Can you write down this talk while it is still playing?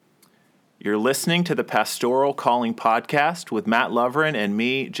You're listening to the Pastoral Calling Podcast with Matt Loveren and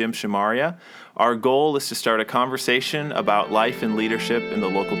me, Jim Shamaria. Our goal is to start a conversation about life and leadership in the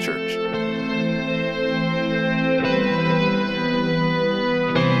local church.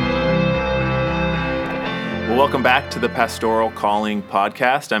 Well, welcome back to the Pastoral Calling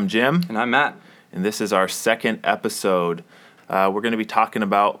Podcast. I'm Jim. And I'm Matt. And this is our second episode. We're going to be talking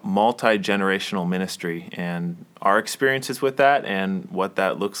about multi-generational ministry and our experiences with that and what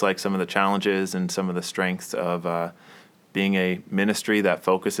that looks like, some of the challenges and some of the strengths of being a ministry that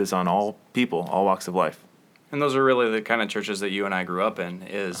focuses on all people, all walks of life. And those are really the kind of churches that you and I grew up in,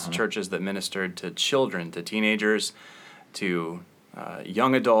 is churches that ministered to children, to teenagers, to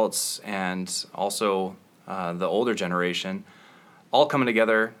young adults, and also the older generation, all coming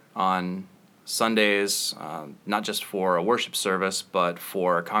together on Sundays, not just for a worship service, but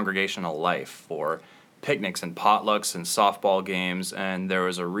for congregational life, for picnics and potlucks and softball games, and there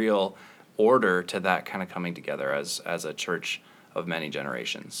was a real order to that kind of coming together as a church of many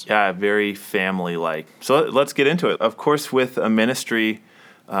generations. Yeah, very family-like. So let's get into it. Of course, with a ministry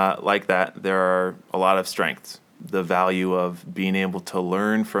like that, there are a lot of strengths. The value of being able to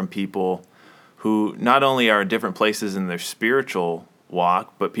learn from people who not only are in different places in their spiritual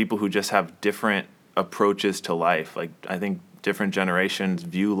walk, but people who just have different approaches to life. Like, I think different generations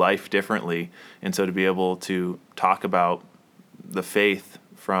view life differently, and so to be able to talk about the faith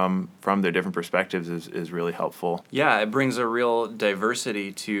from their different perspectives is really helpful. Yeah, it brings a real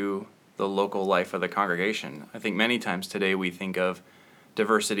diversity to the local life of the congregation. I think many times today we think of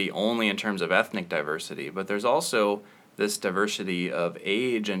diversity only in terms of ethnic diversity, but there's also this diversity of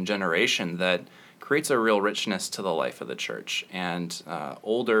age and generation that creates a real richness to the life of the church. And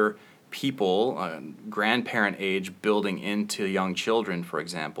older people, grandparent age building into young children, for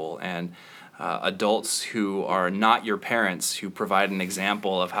example, and adults who are not your parents, who provide an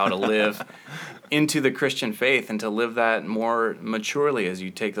example of how to live into the Christian faith and to live that more maturely as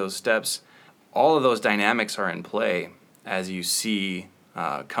you take those steps. All of those dynamics are in play as you see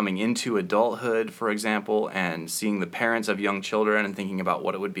coming into adulthood, for example, and seeing the parents of young children and thinking about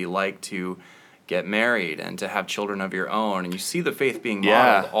what it would be like to get married and to have children of your own, and you see the faith being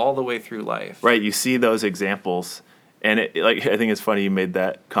modeled all the way through life. Right, you see those examples, and I think it's funny you made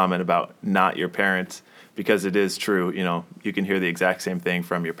that comment about not your parents, because it is true. You know, you can hear the exact same thing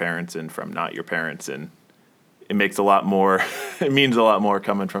from your parents and from not your parents, and it makes a lot more. It means a lot more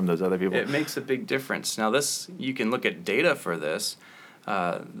coming from those other people. It makes a big difference. Now, this, you can look at data for this.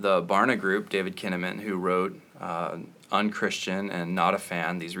 The Barna Group, David Kinnaman, who wrote Unchristian and Not a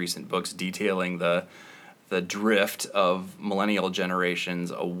Fan, these recent books detailing the drift of millennial generations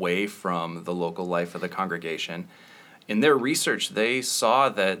away from the local life of the congregation. In their research, they saw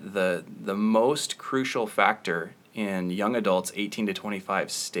that the most crucial factor in young adults 18 to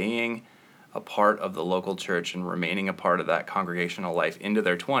 25 staying a part of the local church and remaining a part of that congregational life into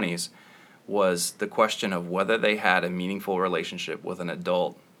their 20s was the question of whether they had a meaningful relationship with an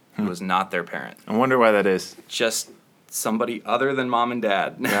adult who was not their parent. I wonder why that is. Just somebody other than mom and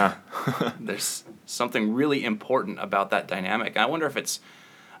dad. Yeah. There's something really important about that dynamic. I wonder if it's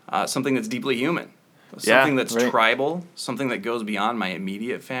something that's deeply human, something that's tribal, something that goes beyond my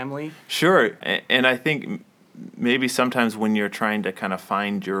immediate family. Sure, and I think maybe sometimes when you're trying to kind of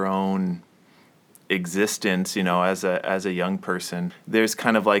find your own existence, you know, as a young person, there's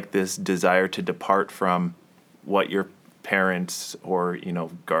kind of like this desire to depart from what your parents or, you know,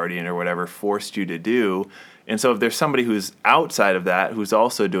 guardian or whatever forced you to do. And so if there's somebody who's outside of that, who's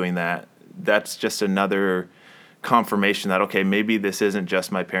also doing that, that's just another confirmation that, okay, maybe this isn't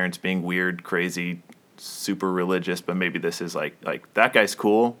just my parents being weird, crazy, super religious, but maybe this is like that guy's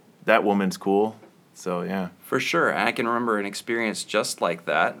cool, that woman's cool. So, yeah. For sure. And I can remember an experience just like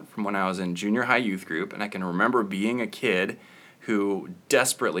that from when I was in junior high youth group, and I can remember being a kid who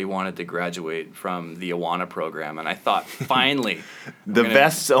desperately wanted to graduate from the Awana program. And I thought, finally. The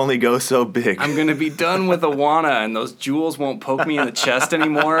vests only go so big. I'm going to be done with Awana, and those jewels won't poke me in the chest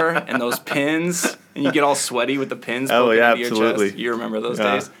anymore, and those pins, and you get all sweaty with the pins poking into your chest. You remember those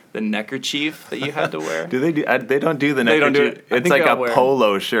days? The neckerchief that you had to wear. Do they do? They don't do the neckerchief. They don't do it. It's like a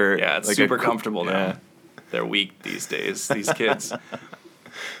polo shirt. Yeah, it's like super comfortable now. Yeah. They're weak these days, these kids.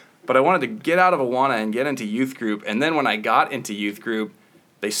 But I wanted to get out of Awana and get into youth group. And then when I got into youth group,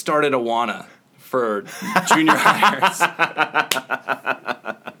 they started Awana for junior hires.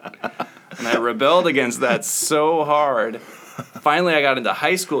 And I rebelled against that so hard. Finally, I got into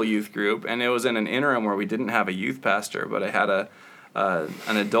high school youth group, and it was in an interim where we didn't have a youth pastor, but I had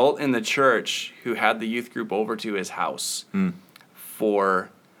an adult in the church who had the youth group over to his house for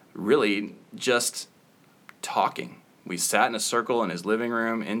really just talking We sat in a circle in his living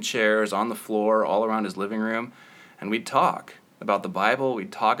room, in chairs, on the floor, all around his living room, and we'd talk about the Bible,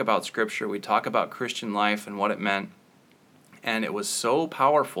 we'd talk about Scripture, we'd talk about Christian life and what it meant. And it was so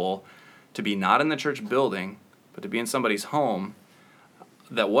powerful to be not in the church building, but to be in somebody's home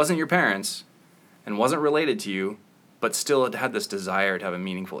that wasn't your parents and wasn't related to you, but still had this desire to have a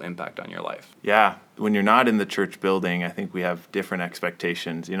meaningful impact on your life. Yeah, when you're not in the church building, I think we have different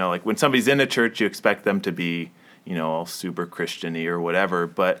expectations. You know, like when somebody's in a church, you expect them to be, you know, all super Christian-y or whatever,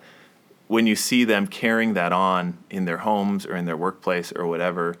 but when you see them carrying that on in their homes or in their workplace or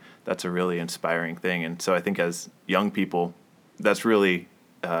whatever, that's a really inspiring thing. And so I think as young people, that's really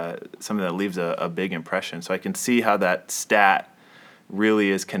something that leaves a big impression. So I can see how that stat really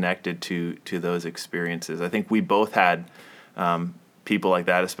is connected to those experiences. I think we both had people like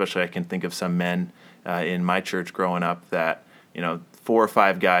that, especially I can think of some men in my church growing up that, you know, 4 or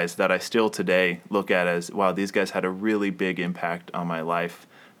 5 guys that I still today look at as, wow, these guys had a really big impact on my life.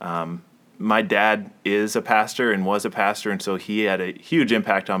 My dad is a pastor and was a pastor, and so he had a huge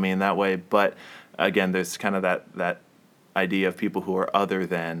impact on me in that way. But again, there's kind of that idea of people who are other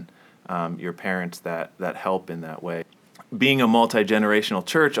than your parents that help in that way. Being a multi-generational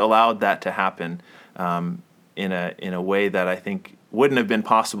church allowed that to happen in a way that I think wouldn't have been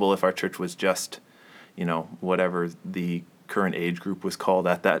possible if our church was just, you know, whatever the current age group was called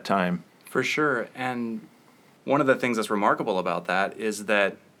at that time. For sure. And one of the things that's remarkable about that is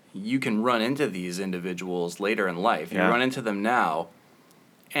that you can run into these individuals later in life. You run into them now,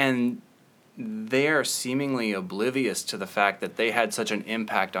 and they are seemingly oblivious to the fact that they had such an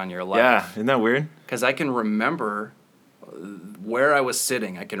impact on your life. Yeah, isn't that weird? Because I can remember where I was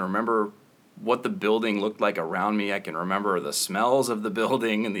sitting. I can remember what the building looked like around me. I can remember the smells of the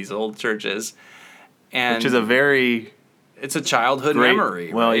building in these old churches. And which is a very... It's a childhood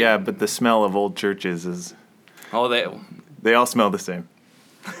memory. Well, right? yeah, but the smell of old churches is... Oh, they all smell the same.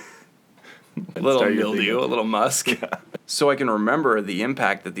 A little mildew, a little musk. Yeah. So I can remember the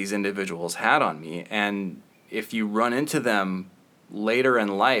impact that these individuals had on me. And if you run into them later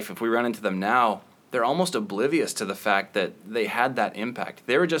in life, if we run into them now, they're almost oblivious to the fact that they had that impact.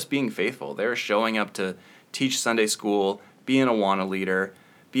 They were just being faithful. They were showing up to teach Sunday school, be an Awana leader,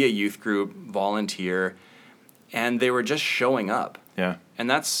 be a youth group, volunteer, and they were just showing up. Yeah. And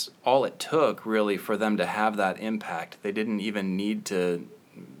that's all it took, really, for them to have that impact. They didn't even need to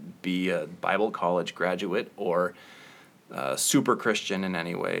be a Bible college graduate or super Christian in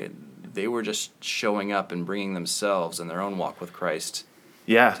any way. They were just showing up and bringing themselves and their own walk with Christ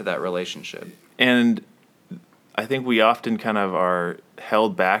to that relationship. And I think we often kind of are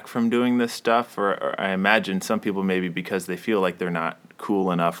held back from doing this stuff, or I imagine some people maybe because they feel like they're not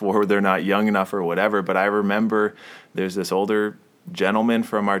cool enough or they're not young enough or whatever. But I remember there's this older gentleman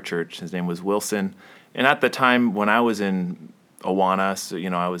from our church. His name was Wilson. And at the time when I was in Awana, so, you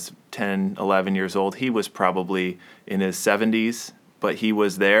know, I was 10, 11 years old. He was probably in his 70s, but he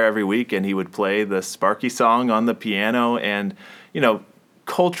was there every week and he would play the Sparky song on the piano. And, you know,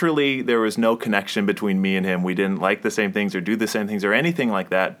 culturally, there was no connection between me and him. We didn't like the same things or do the same things or anything like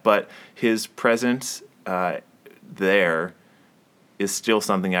that. But his presence there is still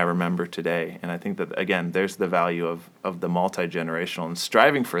something I remember today. And I think that, again, there's the value of the multi-generational and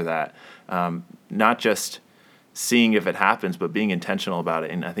striving for that, not just seeing if it happens, but being intentional about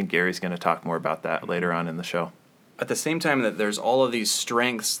it. And I think Gary's going to talk more about that later on in the show. At the same time that there's all of these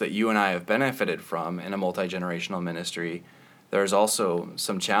strengths that you and I have benefited from in a multi-generational ministry, there's also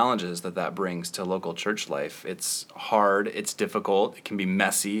some challenges that brings to local church life. It's hard, it's difficult, it can be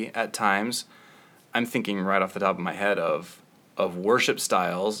messy at times. I'm thinking right off the top of my head of worship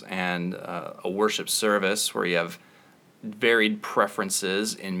styles and a worship service where you have varied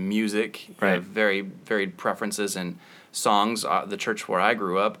preferences in music, you have very varied preferences in songs. The church where I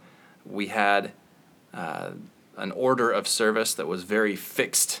grew up, we had an order of service that was very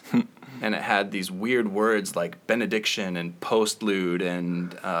fixed, and it had these weird words like benediction and postlude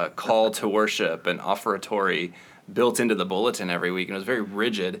and call to worship and offertory built into the bulletin every week, and it was very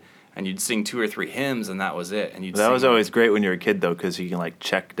rigid. And you'd sing 2 or 3 hymns, and that was it. And that was always great when you were a kid, though, because you can like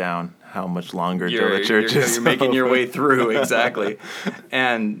check down how much longer till the church is. You're making your way through, exactly.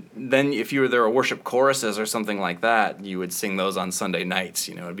 And then if there were worship choruses or something like that, you would sing those on Sunday nights.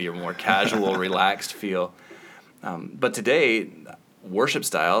 You know, it'd be a more casual, relaxed feel. But today, worship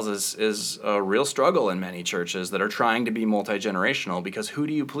styles is a real struggle in many churches that are trying to be multi-generational, because who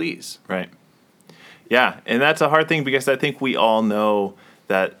do you please? Right. Yeah, and that's a hard thing, because I think we all know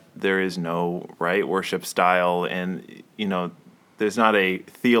that there is no right worship style, and, you know, there's not a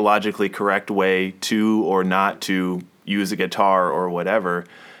theologically correct way to or not to use a guitar or whatever.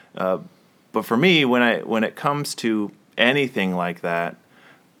 But for me, when it comes to anything like that,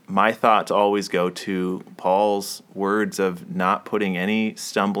 my thoughts always go to Paul's words of not putting any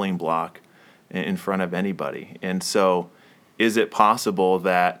stumbling block in front of anybody. And so, is it possible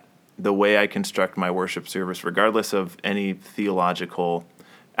that the way I construct my worship service, regardless of any theological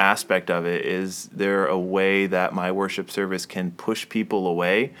aspect of it, is there a way that my worship service can push people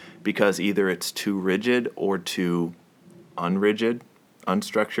away because either it's too rigid or too unrigid,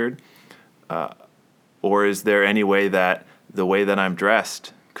 unstructured? Or is there any way that the way that I'm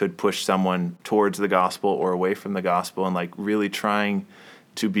dressed could push someone towards the gospel or away from the gospel, and like really trying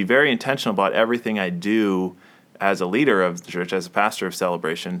to be very intentional about everything I do as a leader of the church, as a pastor of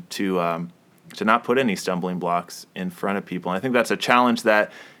Celebration, to not put any stumbling blocks in front of people. And I think that's a challenge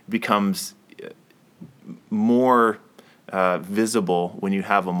that becomes more visible when you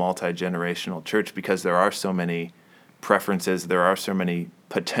have a multi-generational church, because there are so many preferences, there are so many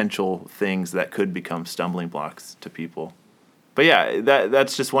potential things that could become stumbling blocks to people. But yeah,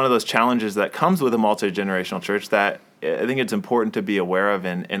 that's just one of those challenges that comes with a multi-generational church that I think it's important to be aware of,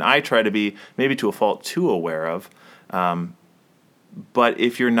 and I try to be, maybe to a fault, too aware of. But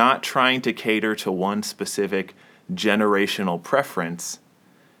if you're not trying to cater to one specific generational preference,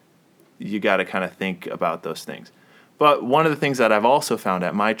 you got to kind of think about those things. But one of the things that I've also found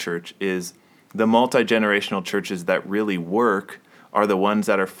at my church is the multi-generational churches that really work are the ones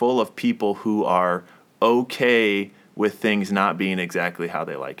that are full of people who are okay with things not being exactly how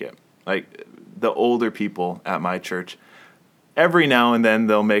they like it. Like the older people at my church, every now and then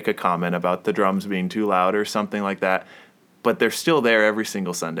they'll make a comment about the drums being too loud or something like that, but they're still there every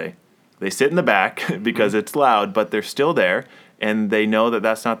single Sunday. They sit in the back because it's loud, but they're still there, and they know that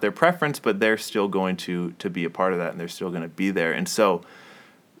that's not their preference, but they're still going to be a part of that, and they're still going to be there. And so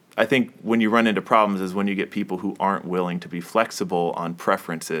I think when you run into problems is when you get people who aren't willing to be flexible on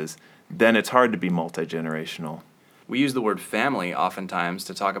preferences, then it's hard to be multi-generational. We use the word family oftentimes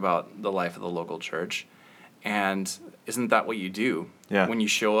to talk about the life of the local church. And isn't that what you do? Yeah. When you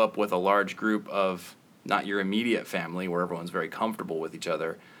show up with a large group of not your immediate family where everyone's very comfortable with each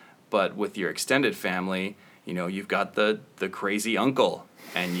other, but with your extended family, you know, you've got the crazy uncle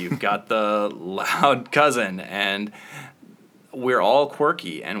and you've got the loud cousin, and we're all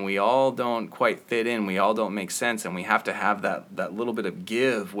quirky and we all don't quite fit in. We all don't make sense, and we have to have that little bit of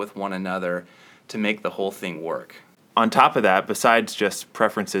give with one another to make the whole thing work. On top of that, besides just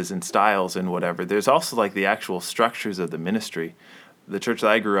preferences and styles and whatever, there's also like the actual structures of the ministry. The church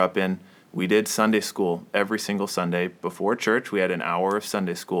that I grew up in, we did Sunday school every single Sunday. Before church, we had an hour of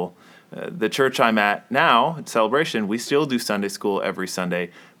Sunday school. The church I'm at now, at Celebration, we still do Sunday school every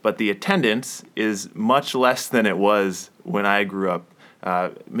Sunday, but the attendance is much less than it was when I grew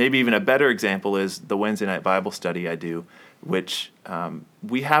up. Maybe even a better example is the Wednesday night Bible study I do, which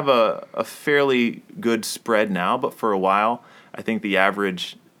we have a fairly good spread now, but for a while, I think the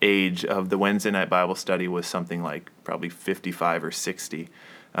average age of the Wednesday night Bible study was something like probably 55 or 60,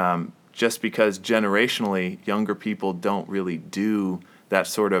 just because generationally, younger people don't really do that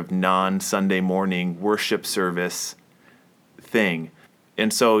sort of non-Sunday morning worship service thing.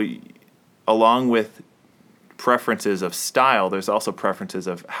 And so along with preferences of style, there's also preferences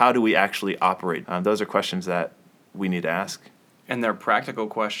of how do we actually operate. Those are questions that we need to ask. And they're practical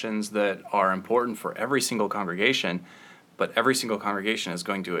questions that are important for every single congregation, but every single congregation is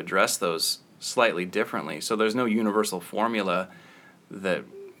going to address those slightly differently. So there's no universal formula that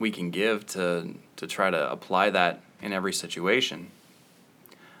we can give to try to apply that in every situation.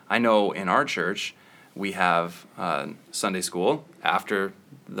 I know in our church we have Sunday school after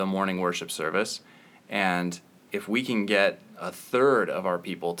the morning worship service, and if we can get a third of our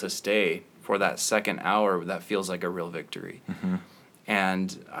people to stay for that second hour, that feels like a real victory. Mm-hmm.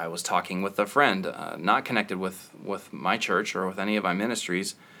 And I was talking with a friend, not connected with my church or with any of my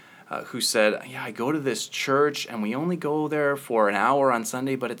ministries, who said, yeah, I go to this church and we only go there for an hour on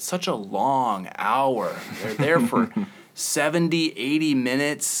Sunday, but it's such a long hour. They're there for 70, 80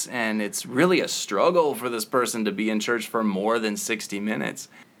 minutes, and it's really a struggle for this person to be in church for more than 60 minutes.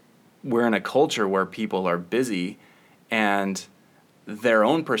 We're in a culture where people are busy, and their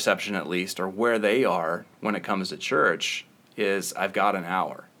own perception, at least, or where they are when it comes to church, is I've got an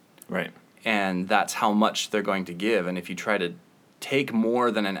hour. Right. And that's how much they're going to give. And if you try to take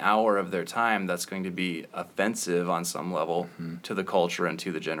more than an hour of their time, that's going to be offensive on some level to the culture and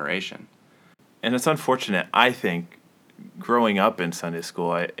to the generation. And it's unfortunate, I think, growing up in Sunday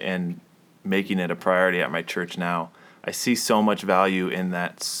school and making it a priority at my church now, I see so much value in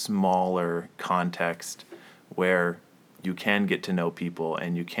that smaller context where you can get to know people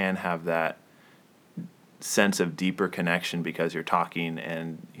and you can have that sense of deeper connection because you're talking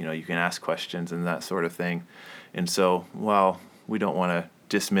and, you can ask questions and that sort of thing. And so, while we don't want to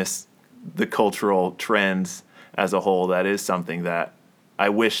dismiss the cultural trends as a whole, that is something that I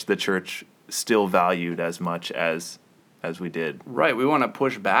wish the church still valued as much as we did. Right. We want to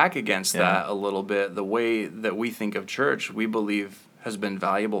push back against that a little bit. The way that we think of church, we believe has been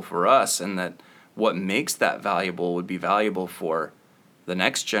valuable for us, and that what makes that valuable would be valuable for the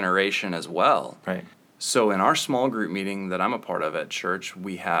next generation as well. Right. So in our small group meeting that I'm a part of at church,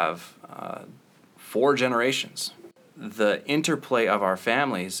 we have 4 generations. The interplay of our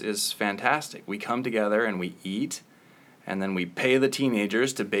families is fantastic. We come together and we eat, and then we pay the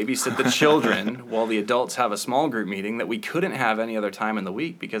teenagers to babysit the children while the adults have a small group meeting that we couldn't have any other time in the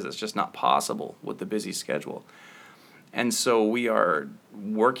week because it's just not possible with the busy schedule. And so we are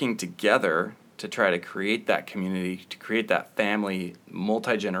working together to try to create that community, to create that family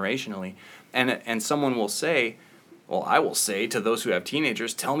multi-generationally. And someone will say, well, I will say to those who have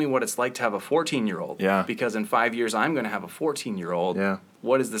teenagers, tell me what it's like to have a 14-year-old. Yeah. Because in 5 years, I'm going to have a 14-year-old. Yeah.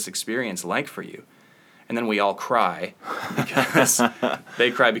 What is this experience like for you? And then we all cry because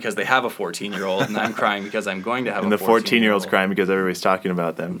they cry because they have a 14-year-old, and I'm crying because I'm going to have a 14-year-old. And the 14-year-old's crying because everybody's talking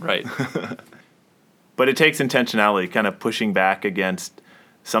about them. Right. But it takes intentionality, kind of pushing back against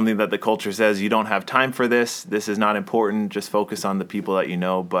something that the culture says, you don't have time for this, this is not important, just focus on the people that you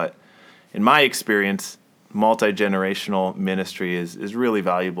know. But in my experience, multi-generational ministry is really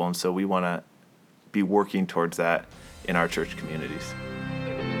valuable, and so we want to be working towards that in our church communities.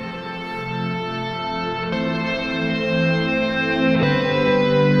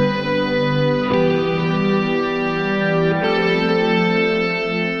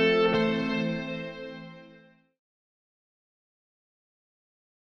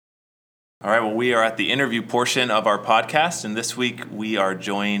 All right, well, we are at the interview portion of our podcast, and this week we are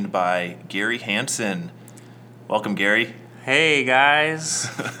joined by Gary Hansen. Welcome, Gary. Hey, guys.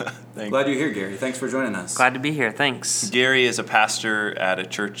 Glad you're here, Gary. Thanks for joining us. Glad to be here. Thanks. Gary is a pastor at a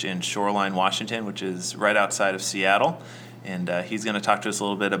church in Shoreline, Washington, which is right outside of Seattle, and he's going to talk to us a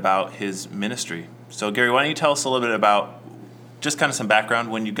little bit about his ministry. So, Gary, why don't you tell us a little bit about just kind of some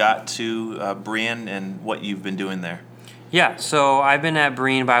background when you got to Berean and what you've been doing there? Yeah, so I've been at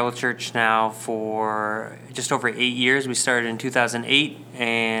Berean Bible Church now for just over 8 years. We started in 2008,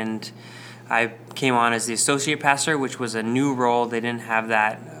 and I came on as the associate pastor, which was a new role. They didn't have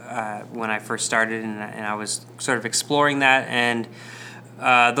that when I first started, and I was sort of exploring that. And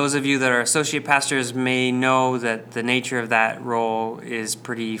those of you that are associate pastors may know that the nature of that role is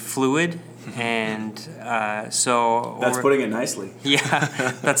pretty fluid. And so that's putting it nicely. Yeah,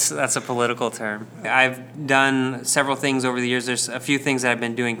 that's a political term. I've done several things over the years. There's a few things that I've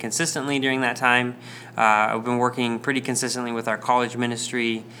been doing consistently during that time. I've been working pretty consistently with our college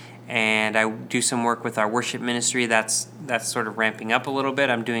ministry, and I do some work with our worship ministry. That's sort of ramping up a little bit.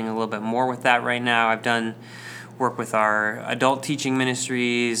 I'm doing a little bit more with that right now. I've done work with our adult teaching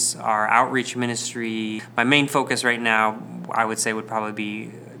ministries, our outreach ministry. My main focus right now, I would say, would probably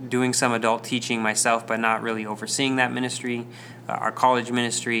be doing some adult teaching myself, but not really overseeing that ministry. Our college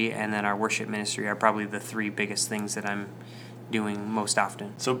ministry and then our worship ministry are probably the 3 biggest things that I'm doing most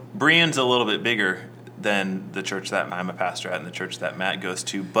often. So Berean's a little bit bigger than the church that I'm a pastor at and the church that Matt goes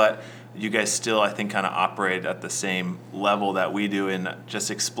to, but you guys still, I think, kind of operate at the same level that we do, and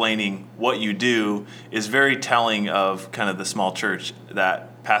just explaining what you do is very telling of kind of the small church,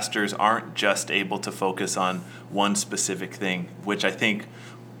 that pastors aren't just able to focus on one specific thing, which I think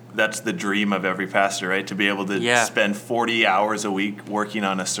that's the dream of every pastor, right? To be able to spend 40 hours a week working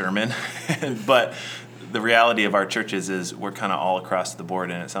on a sermon. But the reality of our churches is we're kind of all across the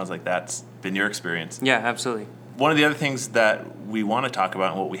board, and it sounds like that's been your experience. Yeah, absolutely. One of the other things that we want to talk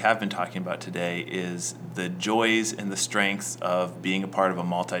about, and what we have been talking about today, is the joys and the strengths of being a part of a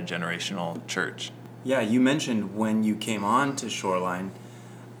multi-generational church. Yeah, you mentioned when you came on to Shoreline,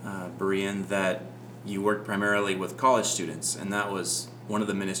 Berean, that you worked primarily with college students, and that was one of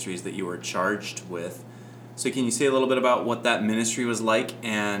the ministries that you were charged with. So can you say a little bit about what that ministry was like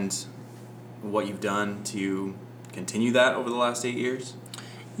and what you've done to continue that over the last 8 years?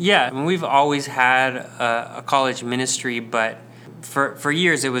 Yeah, I mean, we've always had a college ministry, but for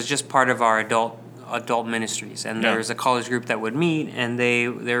years it was just part of our adult ministries. And there was a college group that would meet, and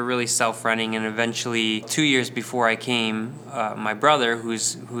they're really self-running. And eventually, 2 years before I came, my brother,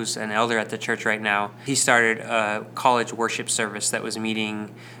 who's an elder at the church right now, he started a college worship service that was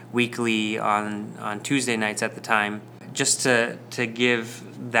meeting weekly on Tuesday nights at the time, just to give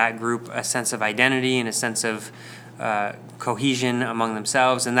that group a sense of identity and a sense of cohesion among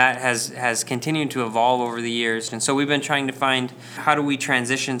themselves, and that has continued to evolve over the years. And so we've been trying to find, how do we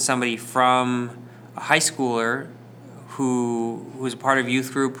transition somebody from high schooler who's a part of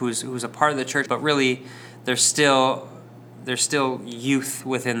youth group, who's a part of the church, but really they're still youth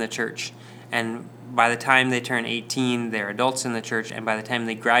within the church. And by the time they turn 18, they're adults in the church, and by the time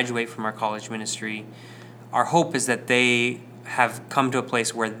they graduate from our college ministry, our hope is that they have come to a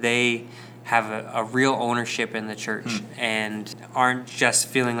place where they have a real ownership in the church and aren't just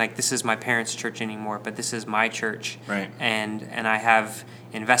feeling like this is my parents' church anymore, but this is my church. Right. And I have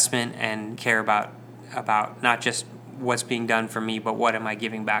investment and care about not just what's being done for me, but what am I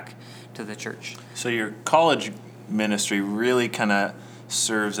giving back to the church. So your college ministry really kind of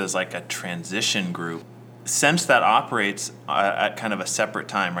serves as like a transition group. Since that operates at kind of a separate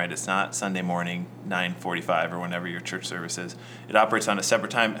time, right? It's not Sunday morning, 9:45 or whenever your church service is. It operates on a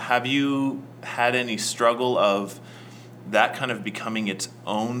separate time. Have you had any struggle of that kind of becoming its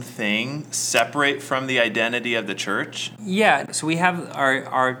own thing, separate from the identity of the church? Yeah, so we have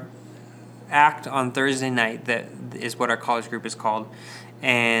our act on Thursday night that is what our college group is called,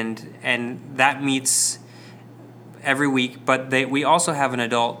 and that meets every week. But we also have an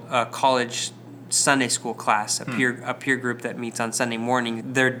adult college Sunday school class, a peer group that meets on Sunday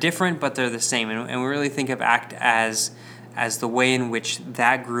morning. They're different, but they're the same, and we really think of ACT as the way in which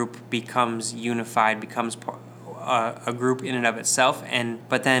that group becomes unified, becomes a group in and of itself.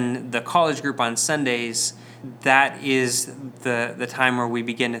 But then the college group on Sundays, that is the time where we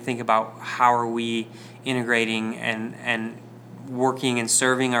begin to think about how are we integrating and working and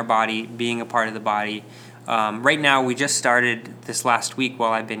serving our body, being a part of the body. Right now, we just started this last week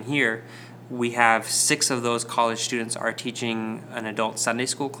while I've been here. We have 6 of those college students are teaching an adult Sunday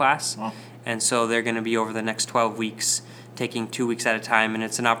school class. Wow. And so they're going to be over the next 12 weeks, taking 2 weeks at a time. And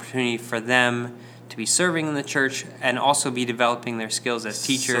it's an opportunity for them to be serving in the church and also be developing their skills as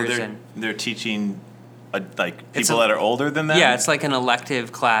teachers. So and they're teaching like people that are older than them? Yeah, it's like an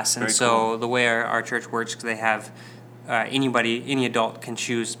elective class. And Very so cool. the way our church works, they have any adult can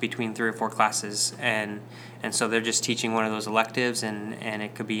choose between 3 or 4 classes. And so they're just teaching one of those electives, and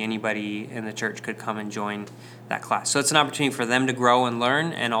it could be anybody in the church could come and join that class. So it's an opportunity for them to grow and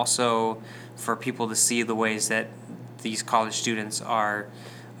learn, and also for people to see the ways that these college students are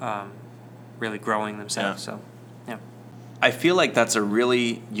really growing themselves. Yeah. So, yeah. I feel like that's a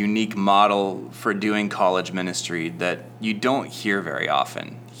really unique model for doing college ministry that you don't hear very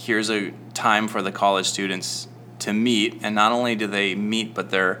often. Here's a time for the college students to meet, and not only do they meet,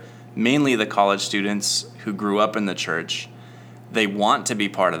 but they're mainly the college students who grew up in the church. They want to be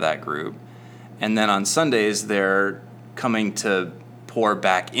part of that group. And then on Sundays, they're coming to pour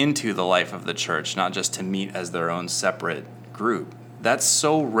back into the life of the church, not just to meet as their own separate group. That's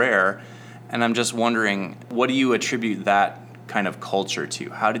so rare. And I'm just wondering, what do you attribute that kind of culture to?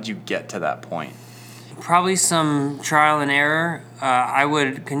 How did you get to that point? Probably some trial and error. I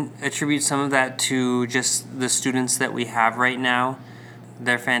would attribute some of that to just the students that we have right now.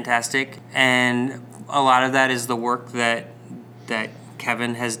 They're fantastic, and a lot of that is the work that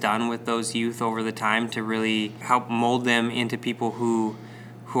Kevin has done with those youth over the time to really help mold them into people who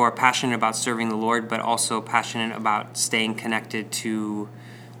are passionate about serving the Lord, but also passionate about staying connected to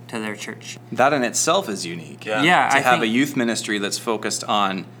their church. That in itself is unique. Yeah, to have a youth ministry that's focused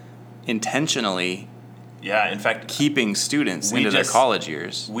on intentionally Yeah, in fact, keeping students into their college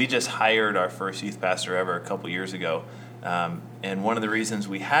years. We just hired our first youth pastor ever a couple years ago. And one of the reasons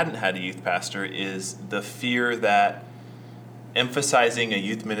we hadn't had a youth pastor is the fear that emphasizing a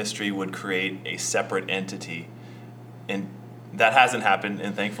youth ministry would create a separate entity. And that hasn't happened,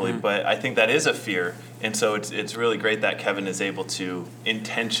 and thankfully, but I think that is a fear. And so it's really great that Kevin is able to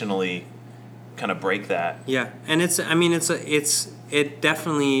intentionally kind of break that. Yeah, and it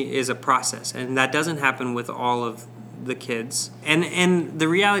definitely is a process, and that doesn't happen with all of the kids. And the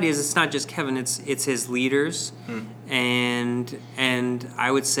reality is, it's not just Kevin; it's his leaders, and I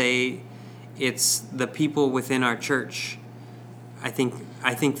would say it's the people within our church. I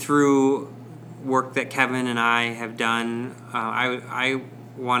think through work that Kevin and I have done, I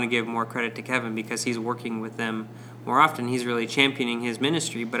want to give more credit to Kevin because he's working with them more often. He's really championing his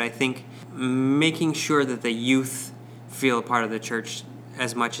ministry, but I think making sure that the youth feel a part of the church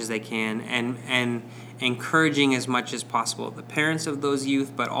as much as they can, and encouraging as much as possible the parents of those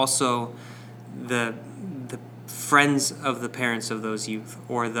youth, but also the friends of the parents of those youth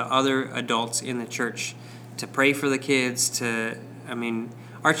or the other adults in the church to pray for the kids.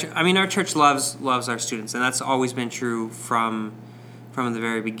 Our church loves our students, and that's always been true from the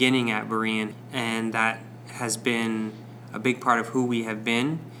very beginning at Berean, and that has been a big part of who we have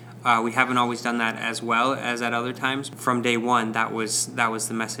been. We haven't always done that as well as at other times. From day one, that was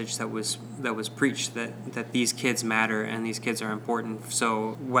the message that was preached, that these kids matter and these kids are important.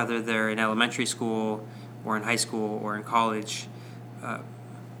 So whether they're in elementary school or in high school or in college,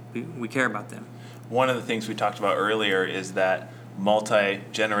 we care about them. One of the things we talked about earlier is that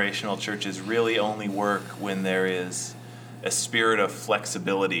multi-generational churches really only work when there is a spirit of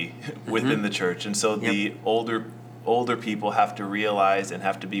flexibility within the church. And so the older people have to realize and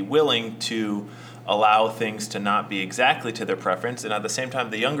have to be willing to allow things to not be exactly to their preference. And at the same time,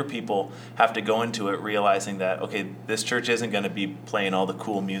 the younger people have to go into it realizing that, okay, this church isn't going to be playing all the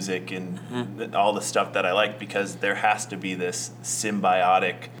cool music and all the stuff that I like, because there has to be this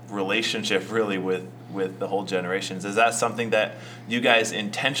symbiotic relationship really with the whole generations. Is that something that you guys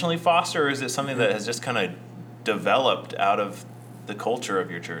intentionally foster, or is it something that has just kind of developed out of the culture of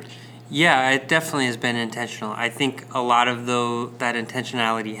your church? Yeah, it definitely has been intentional. I think a lot of that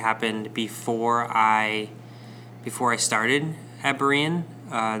intentionality happened before I started at Berean.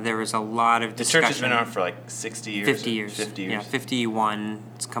 There was a lot of discussion. The church has been around for like 60 years? 50 years. 50 years. Yeah, 51.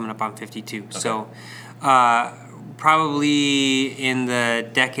 It's coming up on 52. Okay. So probably in the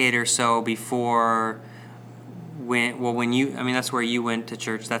decade or so before that's where you went to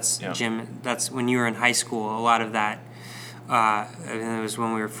church. That's Jim. That's when you were in high school. A lot of that. It was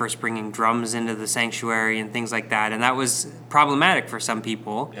when we were first bringing drums into the sanctuary and things like that, and that was problematic for some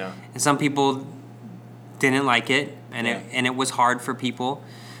people. Yeah. And some people didn't like it, and it was hard for people.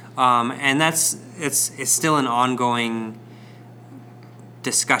 And it's still an ongoing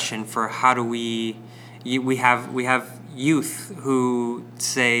discussion for how do we have youth who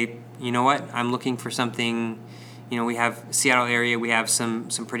say, you know what, I'm looking for something. You know, we have Seattle area. We have some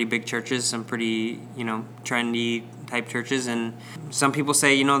pretty big churches, some pretty trendy type churches, and some people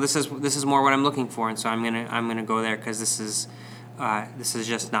say, this is more what I'm looking for, and so I'm gonna go there because this is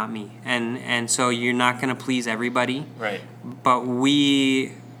just not me, and so you're not gonna please everybody, right? But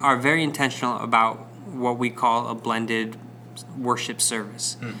we are very intentional about what we call a blended worship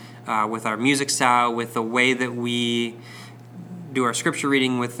service, with our music style, with the way that we do our scripture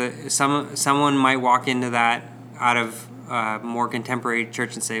reading. With someone might walk into that out of more contemporary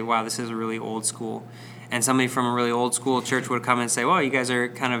church and say, wow, this is a really old school. And somebody from a really old school church would come and say, well, you guys are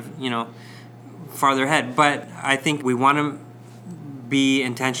kind of, farther ahead. But I think we want to be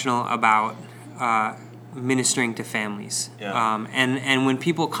intentional about ministering to families. Yeah. And when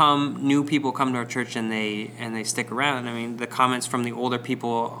new people come to our church and they stick around, I mean, the comments from the older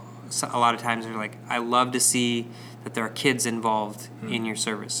people a lot of times are like, I love to see that there are kids involved in your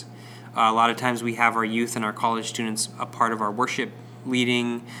service. A lot of times we have our youth and our college students a part of our worship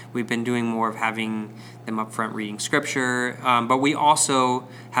leading. We've been doing more of having them up front reading scripture, but we also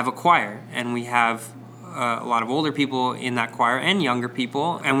have a choir, and we have a lot of older people in that choir and younger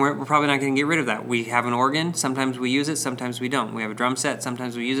people, and we're probably not going to get rid of that. We have an organ. Sometimes we use it, sometimes we don't. We have a drum set.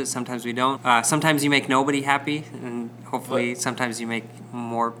 Sometimes we use it, sometimes we don't. Sometimes you make nobody happy, and hopefully sometimes you make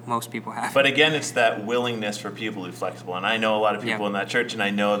most people happy. But again, it's that willingness for people to be flexible. And I know a lot of people in that church, and I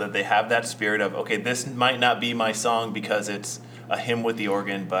know that they have that spirit of, okay, this might not be my song because it's a hymn with the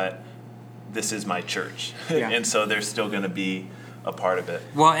organ, but this is my church. Yeah. And so there's still going to be a part of it.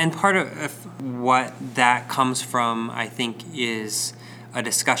 Well, and part of what that comes from, I think, is a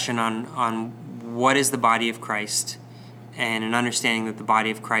discussion on what is the body of Christ, and an understanding that the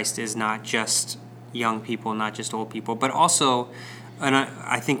body of Christ is not just young people, not just old people, but also, and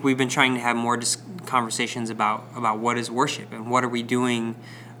I think we've been trying to have more conversations about what is worship and what are we doing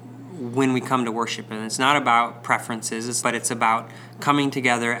when we come to worship. And it's not about preferences, but it's about coming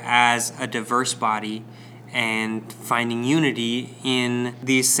together as a diverse body and finding unity in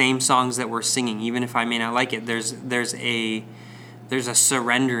these same songs that we're singing. Even if I may not like it, there's a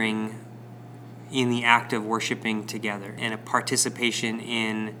surrendering in the act of worshiping together, and a participation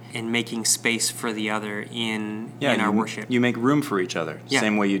in making space for the other in our worship. You make room for each other,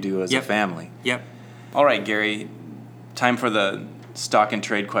 same way you do as a family. Yep. All right, Gary, time for the stock and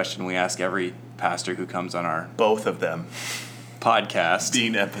trade question we ask every pastor who comes on our Both of them. podcast.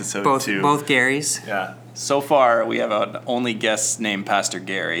 Being episode 2. Both Garys. Yeah. So far, we have an only guest named Pastor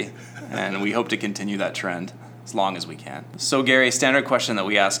Gary, and we hope to continue that trend as long as we can. So, Gary, standard question that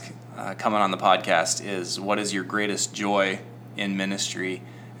we ask coming on the podcast is, what is your greatest joy in ministry,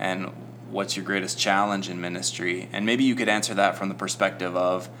 and what's your greatest challenge in ministry? And maybe you could answer that from the perspective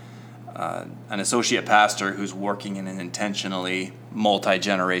of an associate pastor who's working in an intentionally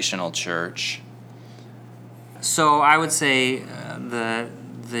multi-generational church. So I would say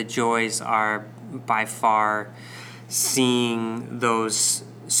the joys are by far seeing those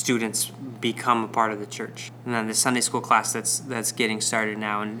students become a part of the church. And then the Sunday school class that's getting started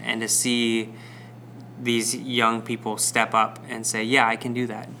now, and to see these young people step up and say, yeah, I can do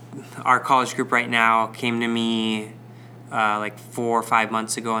that. Our college group right now came to me like 4 or 5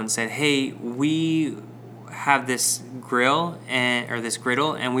 months ago and said, hey, we have this griddle,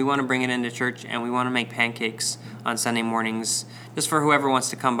 and we want to bring it into church, and we want to make pancakes on Sunday mornings just for whoever wants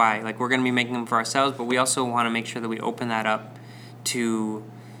to come by. Like, we're going to be making them for ourselves, but we also want to make sure that we open that up to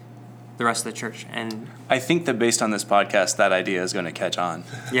the rest of the church. And I think that based on this podcast, that idea is going to catch on.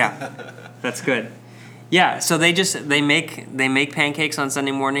 yeah, that's good. Yeah, so they make pancakes on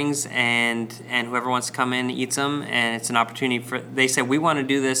Sunday mornings, and whoever wants to come in eats them, and it's an opportunity for. They say, we want to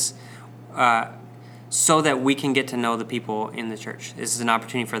do this so that we can get to know the people in the church. This is an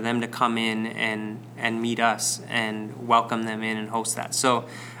opportunity for them to come in and meet us and welcome them in and host that. So,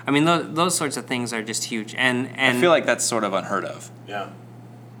 I mean, those sorts of things are just huge. And I feel like that's sort of unheard of. Yeah.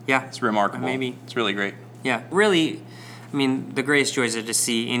 Yeah, It's remarkable. Maybe. It's really great. Yeah, really. I mean, the greatest joys are to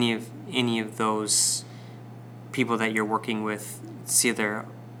see any of those people that you're working with, see their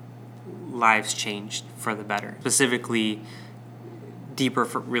lives changed for the better. Specifically, deeper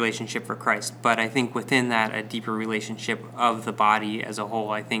relationship for Christ. But I think within that, a deeper relationship of the body as a whole.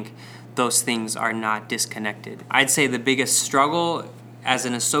 I think those things are not disconnected. I'd say the biggest struggle as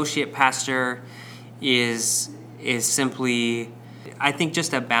an associate pastor is simply, I think,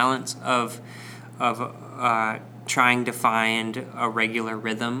 just a balance of trying to find a regular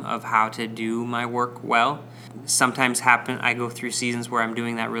rhythm of how to do my work well. Sometimes I go through seasons where I'm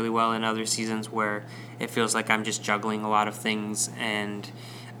doing that really well, and other seasons where it feels like I'm just juggling a lot of things and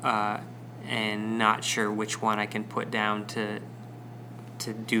not sure which one I can put down to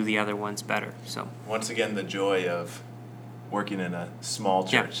do the other ones better. So Once again, the joy of working in a small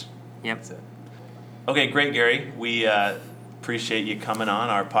church. Yep. That's it. Okay, great, Gary. We appreciate you coming on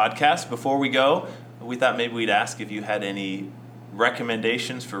our podcast. Before we go, we thought maybe we'd ask if you had any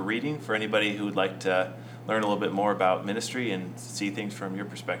recommendations for reading for anybody who would like to learn a little bit more about ministry and see things from your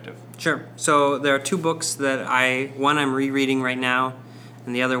perspective. Sure. So there are 2 books that one I'm rereading right now,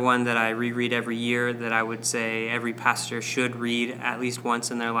 and the other one that I reread every year that I would say every pastor should read at least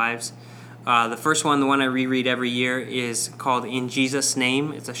once in their lives. The first one, the one I reread every year, is called In Jesus'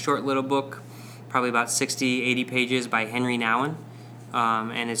 Name. It's a short little book, probably about 60, 80 pages, by Henry Nouwen.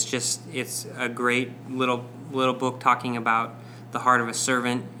 And it's a great little book talking about the heart of a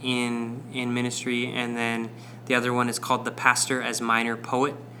servant in ministry. And then the other one is called The Pastor as Minor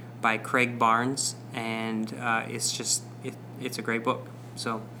Poet by Craig Barnes, and it's a great book.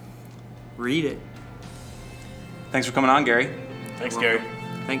 So read it. Thanks for coming on, Gary. Thanks, Gary.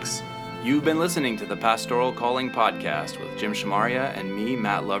 Thanks. You've been listening to the Pastoral Calling Podcast with Jim Shamaria and me,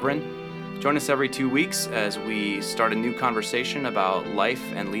 Matt Lovren. Join us every 2 weeks as we start a new conversation about life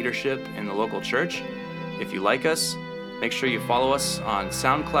and leadership in the local church. If you like us, make sure you follow us on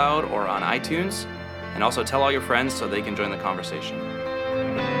SoundCloud or on iTunes, and also tell all your friends so they can join the conversation.